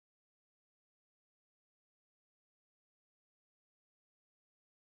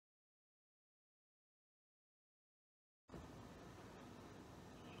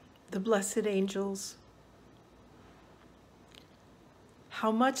the blessed angels.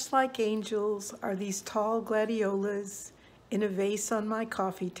 How much like angels are these tall gladiolas in a vase on my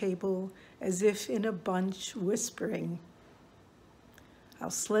coffee table, as if in a bunch whispering. How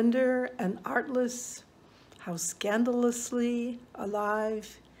slender and artless, how scandalously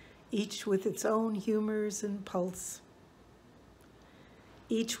alive, each with its own humors and pulse.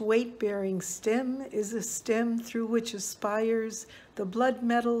 Each weight-bearing stem is a stem through which aspires the blood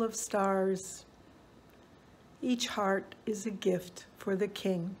metal of stars. Each heart is a gift for the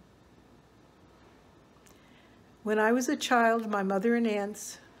king. When I was a child, my mother and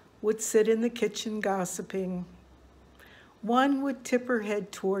aunts would sit in the kitchen gossiping. One would tip her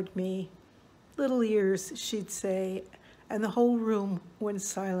head toward me. Little ears, she'd say, and the whole room went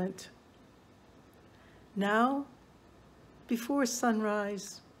silent. Now, before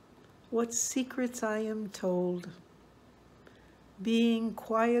sunrise, what secrets I am told, being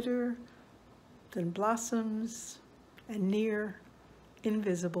quieter than blossoms and near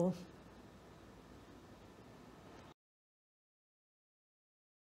invisible.